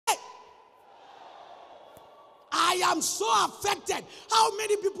I am so affected. How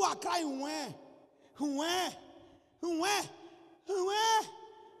many people are crying? Where?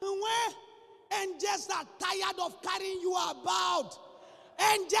 Angels are tired of carrying you about.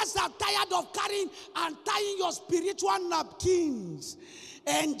 Angels are tired of carrying and tying your spiritual napkins.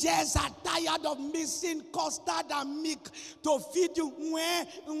 Angels are tired of missing custard and milk to feed you.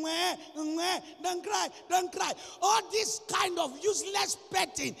 Don't cry. All this kind of useless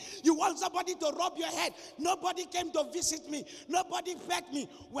petting. You want somebody to rub your head. Nobody came to visit me. Nobody fed me.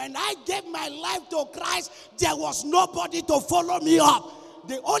 When I gave my life to Christ, there was nobody to follow me up.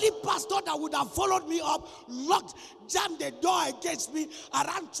 The only pastor that would have followed me up jammed the door against me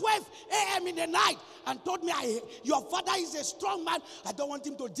around 12 a.m. in the night and told me, your father is a strong man. I don't want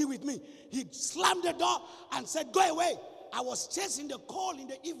him to deal with me. He slammed the door and said, go away. I was chasing the call in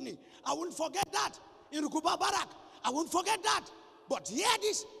the evening. I won't forget that. In Rukuba Barak. I won't forget that. But hear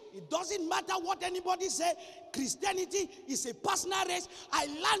this. It doesn't matter what anybody say. Christianity is a personal race. I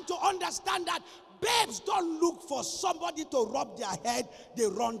learned to understand that babes don't look for somebody to rub their head. They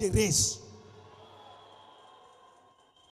run the race.